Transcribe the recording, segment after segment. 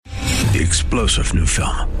The explosive new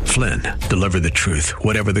film, Flynn, deliver the truth,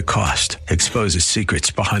 whatever the cost, exposes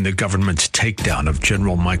secrets behind the government's takedown of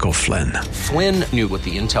General Michael Flynn. Flynn knew what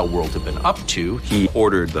the intel world had been up to. He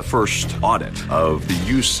ordered the first audit of the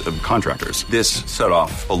use of contractors. This set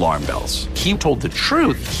off alarm bells. He told the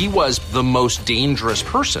truth. He was the most dangerous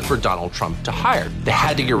person for Donald Trump to hire. They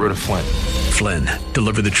had to get rid of Flynn. Flynn,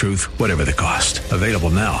 deliver the truth, whatever the cost. Available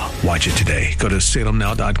now. Watch it today. Go to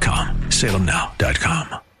salemnow.com.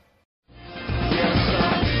 salemnow.com.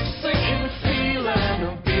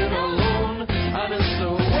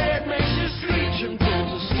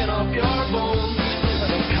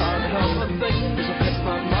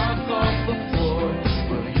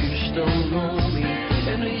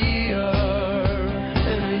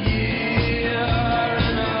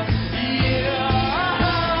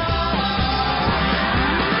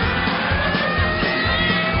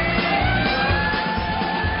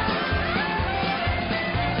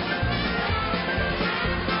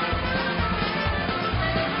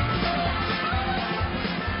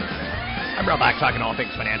 Back talking all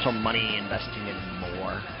things financial, money, investing, and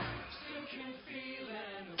more.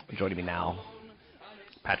 Joining me now,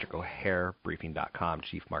 Patrick O'Hare, Briefing.com,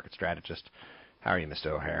 Chief Market Strategist. How are you,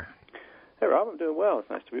 Mr. O'Hare? Hey, Rob, I'm doing well. It's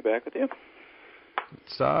nice to be back with you.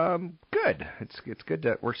 It's good. It's good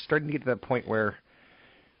that we're starting to get to that point where,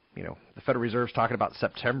 you know, the Federal Reserve's talking about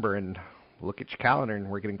September, and look at your calendar,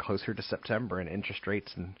 and we're getting closer to September and interest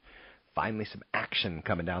rates and finally some action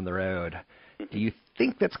coming down the road. Do you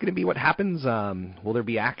think that's going to be what happens? Will there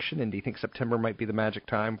be action, and do you think September might be the magic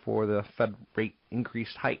time for the Fed rate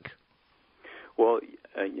increase hike? Well,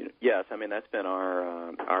 yes. I mean, that's been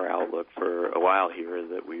our outlook for a while here,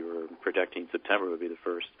 that we were projecting September would be the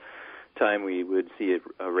first time we would see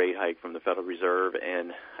a rate hike from the Federal Reserve.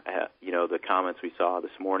 And, the comments we saw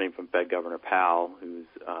this morning from Fed Governor Powell, who's,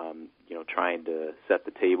 trying to set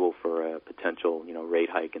the table for a potential, rate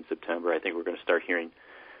hike in September. I think we're going to start hearing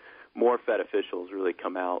more Fed officials really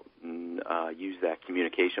come out and use that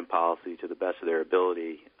communication policy to the best of their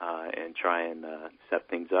ability and try and set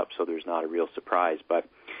things up so there's not a real surprise. But,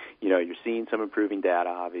 you're seeing some improving data,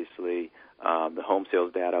 obviously. The home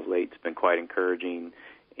sales data of late has been quite encouraging.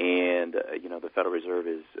 And, the Federal Reserve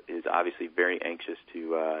is obviously very anxious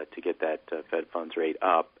to get that Fed funds rate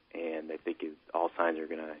up. And I think all signs are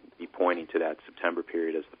going to be pointing to that September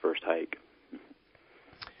period as the first hike.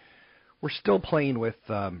 We're still playing with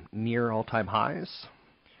near all-time highs.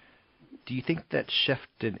 Do you think that shift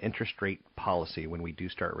in interest rate policy, when we do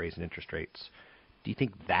start raising interest rates, do you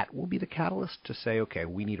think that will be the catalyst to say, okay,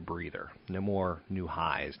 we need a breather, no more new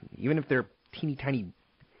highs, even if they're teeny tiny,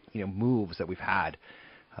 moves that we've had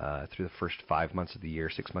through the first 5 months of the year,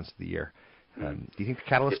 6 months of the year? Do you think the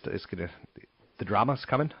catalyst is going to, the drama's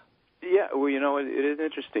coming? Yeah, well, it is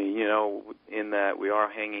interesting, in that we are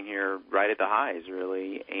hanging here right at the highs,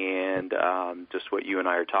 really, and just what you and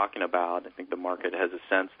I are talking about, I think the market has a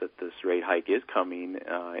sense that this rate hike is coming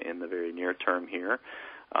in the very near term here,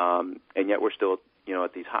 and yet we're still,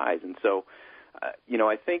 at these highs. And so,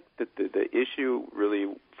 I think that the issue really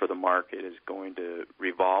for the market is going to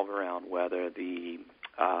revolve around whether the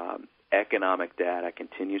economic data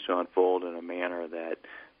continues to unfold in a manner that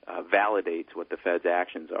validates what the Fed's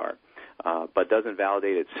actions are, but doesn't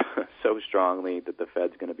validate it so strongly that the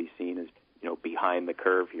Fed's going to be seen as, behind the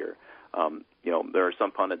curve here. There are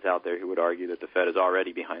some pundits out there who would argue that the Fed is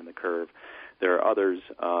already behind the curve. There are others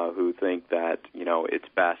who think that, it's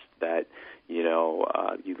best that,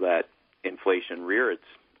 you let inflation rear its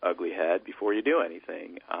ugly head before you do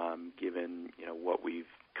anything, given, what we've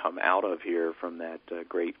come out of here from that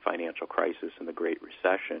great financial crisis and the Great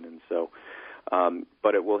Recession. And so,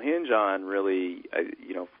 but it will hinge on really,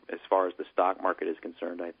 as far as the stock market is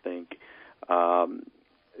concerned, I think,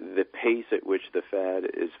 the pace at which the Fed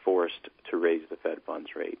is forced to raise the Fed funds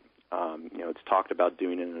rate. It's talked about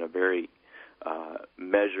doing it in a very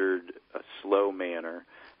measured, slow manner,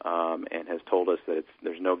 and has told us that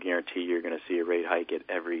there's no guarantee you're going to see a rate hike at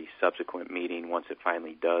every subsequent meeting once it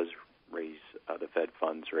finally does raise the Fed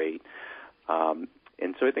funds rate.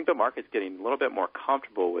 And so I think the market's getting a little bit more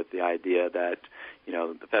comfortable with the idea that,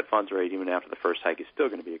 the Fed funds rate, even after the first hike, is still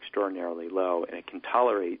going to be extraordinarily low, and it can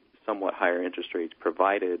tolerate somewhat higher interest rates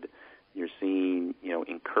provided you're seeing,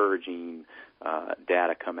 encouraging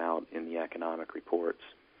data come out in the economic reports.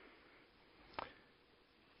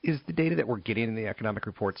 Is the data that we're getting in the economic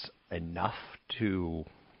reports enough to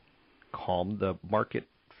calm the market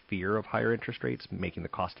fear of higher interest rates, making the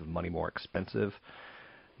cost of money more expensive,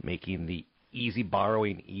 making the easy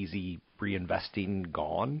borrowing, easy reinvesting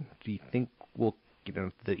gone? Do you think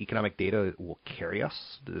the economic data will carry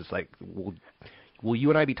us? Will will you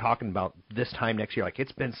and I be talking about this time next year? Like,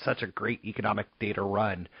 it's been such a great economic data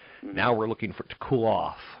run. Mm-hmm. Now we're looking for it to cool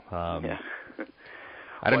off. Yeah.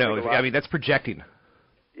 I don't know. I mean, that's projecting.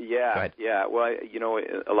 Yeah, yeah. Well,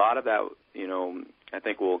 a lot of that, I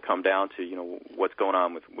think will come down to, what's going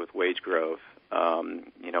on with wage growth,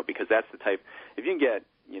 because that's the type, if you can get,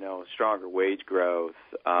 stronger wage growth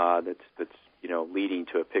that's leading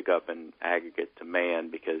to a pickup in aggregate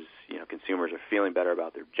demand because, consumers are feeling better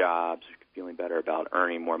about their jobs, feeling better about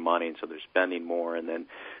earning more money, and so they're spending more, and then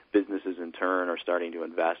businesses in turn are starting to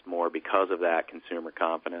invest more because of that consumer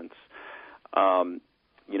confidence.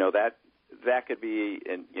 That could be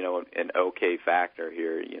an okay factor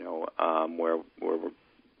here, where the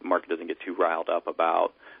market doesn't get too riled up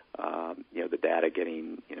about the data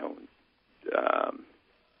getting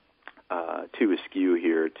too askew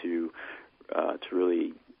here to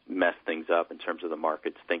really mess things up in terms of the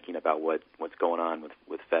markets thinking about what's going on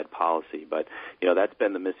with Fed policy. But that's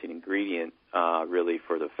been the missing ingredient really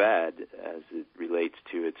for the Fed as it relates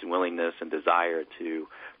to its willingness and desire to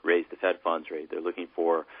raise the Fed funds rate. They're looking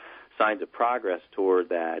for signs of progress toward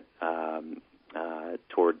that,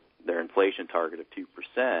 toward their inflation target of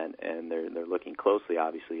 2%, and they're looking closely,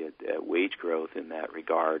 obviously, at wage growth in that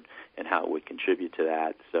regard and how it would contribute to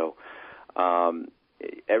that. So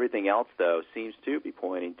everything else, though, seems to be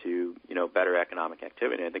pointing to better economic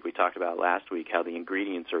activity. I think we talked about last week how the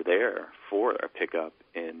ingredients are there for a pickup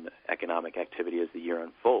in economic activity as the year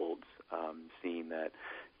unfolds. Seeing that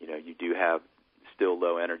you do have still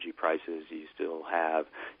low energy prices, you still have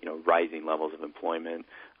rising levels of employment,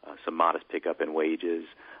 some modest pickup in wages.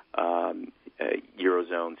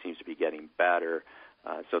 Eurozone seems to be getting better,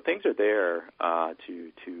 so things are there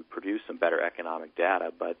to produce some better economic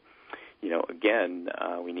data. But again,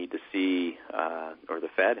 we need to see, or the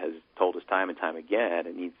Fed has told us time and time again,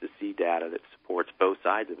 it needs to see data that supports both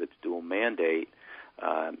sides of its dual mandate,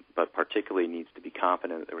 but particularly needs to be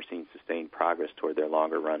confident that we're seeing sustained progress toward their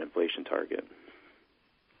longer-run inflation target.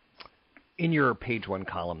 In your page one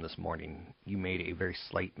column this morning, you made a very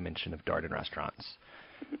slight mention of Darden Restaurants.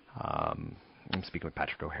 I'm speaking with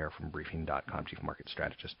Patrick O'Hare from Briefing.com, Chief Market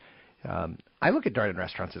Strategist. I look at Darden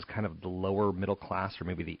Restaurants as kind of the lower middle class or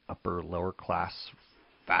maybe the upper lower class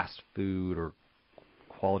fast food or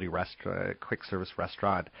quality restaurant, quick service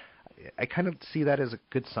restaurant. I kind of see that as a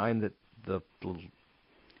good sign that the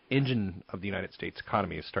engine of the United States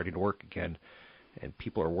economy is starting to work again, and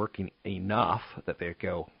people are working enough that they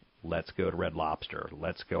go, let's go to Red Lobster,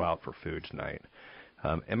 let's go out for food tonight.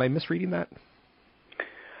 Am I misreading that?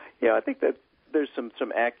 Yeah, I think that there's some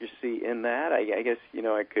accuracy in that. I guess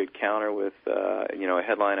I could counter with a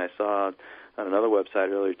headline I saw on another website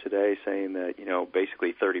earlier today saying that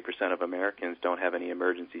basically 30% of Americans don't have any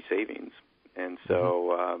emergency savings, and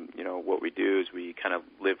so what we do is we kind of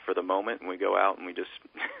live for the moment and we go out and we just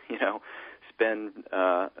spend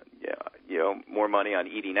more money on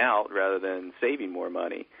eating out rather than saving more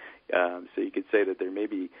money. So you could say that there may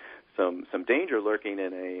be some danger lurking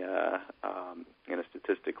in a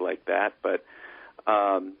statistic like that, but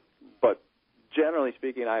generally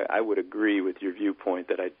speaking, I would agree with your viewpoint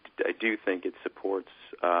that I do think it supports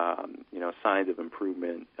signs of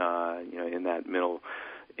improvement in that middle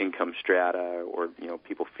income strata, or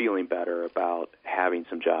people feeling better about having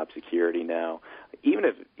some job security now, even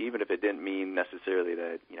if it didn't mean necessarily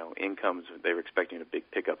that incomes, they were expecting a big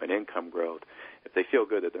pickup in income growth. If they feel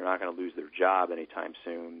good that they're not going to lose their job anytime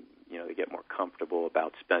soon, they get more comfortable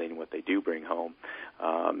about spending what they do bring home,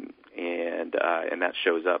 and that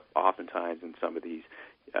shows up oftentimes in some of these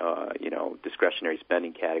discretionary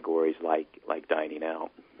spending categories like dining out.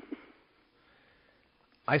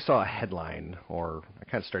 I saw a headline, or I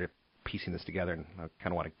kind of started piecing this together, and I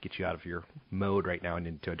kind of want to get you out of your mode right now and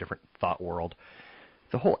into a different thought world.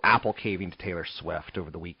 The whole Apple caving to Taylor Swift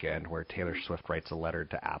over the weekend, where Taylor Swift writes a letter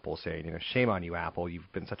to Apple saying, shame on you, Apple.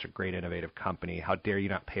 You've been such a great, innovative company. How dare you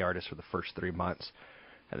not pay artists for the first 3 months?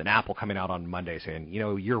 And then Apple coming out on Monday saying,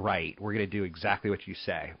 you're right. We're going to do exactly what you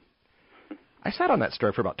say. I sat on that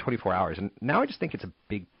story for about 24 hours, and now I just think it's a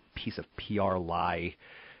big piece of PR lie,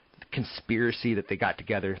 conspiracy that they got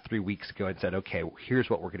together 3 weeks ago and said, okay, here's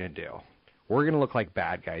what we're going to do. We're going to look like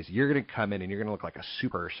bad guys. You're going to come in and you're going to look like a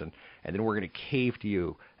super person, and then we're going to cave to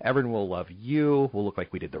you. Everyone will love you. We'll look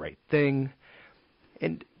like we did the right thing.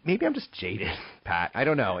 And maybe I'm just jaded, Pat. I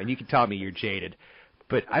don't know, and you can tell me you're jaded.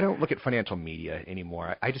 But I don't look at financial media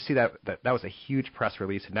anymore. I just see that was a huge press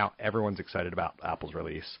release, and now everyone's excited about Apple's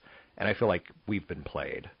release. And I feel like we've been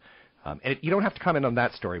played. And you don't have to comment on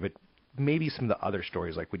that story, but maybe some of the other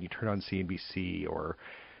stories, like when you turn on CNBC or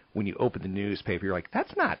when you open the newspaper, you're like,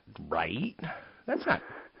 that's not right. That's not.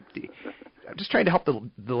 I'm just trying to help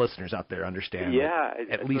the listeners out there understand. Yeah,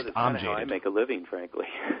 at least I'm jaded. How I make a living, frankly.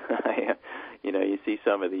 You see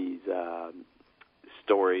some of these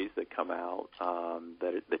stories that come out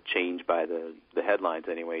that change by the headlines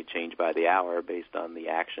anyway, change by the hour based on the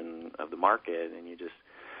action of the market, and you just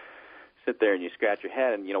sit there and you scratch your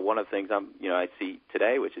head. And one of the things I see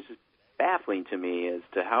today, which is just baffling to me, as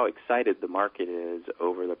to how excited the market is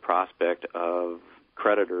over the prospect of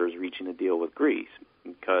creditors reaching a deal with Greece.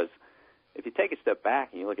 Because if you take a step back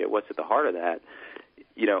and you look at what's at the heart of that,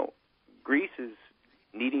 Greece is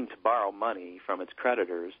needing to borrow money from its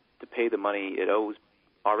creditors to pay the money it owes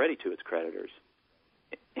already to its creditors.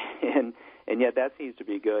 And yet that seems to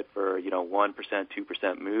be good for 1%,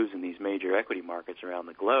 2% moves in these major equity markets around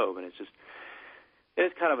the globe, and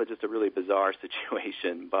it's kind of just a really bizarre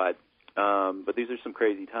situation. But these are some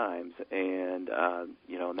crazy times, and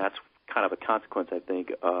and that's kind of a consequence, I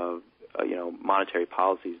think, of monetary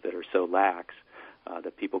policies that are so lax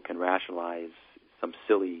that people can rationalize some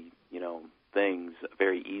silly things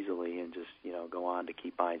very easily and just go on to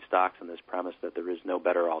keep buying stocks on this premise that there is no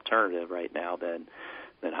better alternative right now than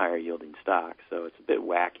higher yielding stocks. So it's a bit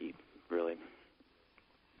wacky, really.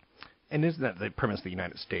 And isn't that the premise of the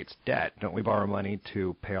United States debt? Don't we borrow money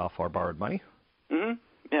to pay off our borrowed money? Mm-hmm.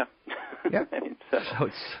 Yeah. Yeah. So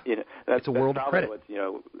it's a world of credit.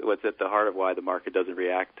 What's at the heart of why the market doesn't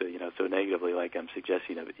react to so negatively, like I'm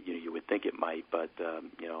suggesting. You would think it might, but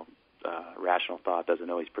rational thought doesn't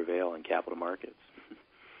always prevail in capital markets.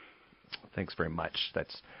 Thanks very much.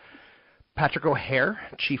 That's Patrick O'Hare,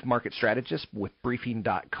 Chief Market Strategist with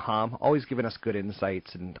Briefing.com, always giving us good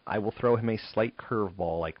insights, and I will throw him a slight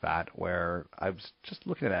curveball like that, where I was just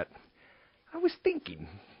looking at that. I was thinking,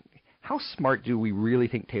 how smart do we really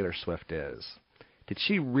think Taylor Swift is? Did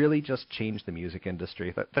she really just change the music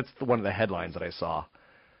industry? That's one of the headlines that I saw.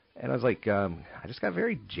 And I was like, I just got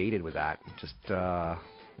very jaded with that.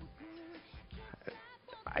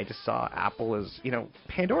 I just saw Apple as,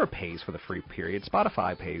 Pandora pays for the free period.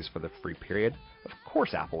 Spotify pays for the free period. Of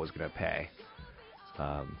course Apple was going to pay.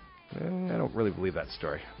 I don't really believe that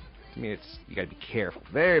story. To me, you got to be careful.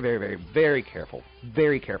 Very, very, very, very careful.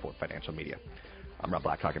 Very careful with financial media. I'm Rob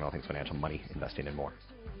Black, talking all things financial, money, investing, and more.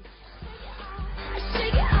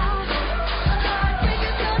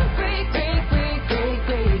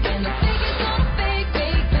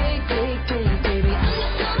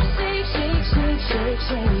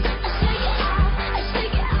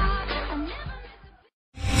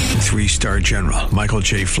 Three-star General Michael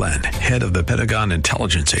J. Flynn, head of the Pentagon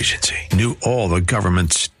Intelligence Agency, knew all the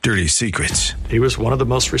government's dirty secrets. He was one of the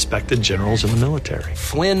most respected generals in the military.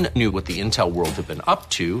 Flynn knew what the intel world had been up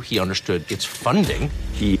to. He understood its funding.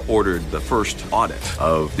 He ordered the first audit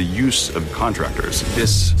of the use of contractors.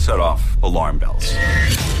 This set off alarm bells.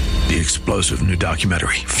 The explosive new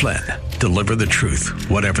documentary, Flynn, Deliver the Truth,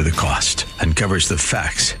 Whatever the Cost, uncovers the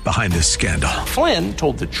facts behind this scandal. Flynn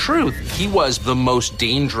told the truth. He was the most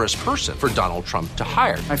dangerous person for Donald Trump to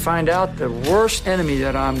hire. I find out the worst enemy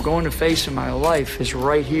that I'm going to face in my life is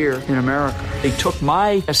right here in America. They took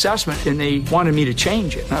my assessment and they wanted me to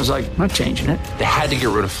change it. And I was like, I'm not changing it. They had to get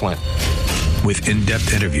rid of Flynn. With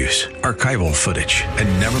in-depth interviews, archival footage,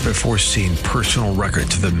 and never-before-seen personal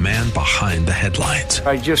records of the man behind the headlines.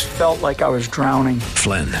 I just felt like I was drowning.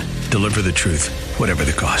 Flynn, Deliver the Truth, Whatever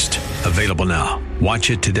the Cost. Available now.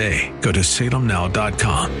 Watch it today. Go to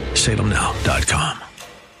salemnow.com. salemnow.com.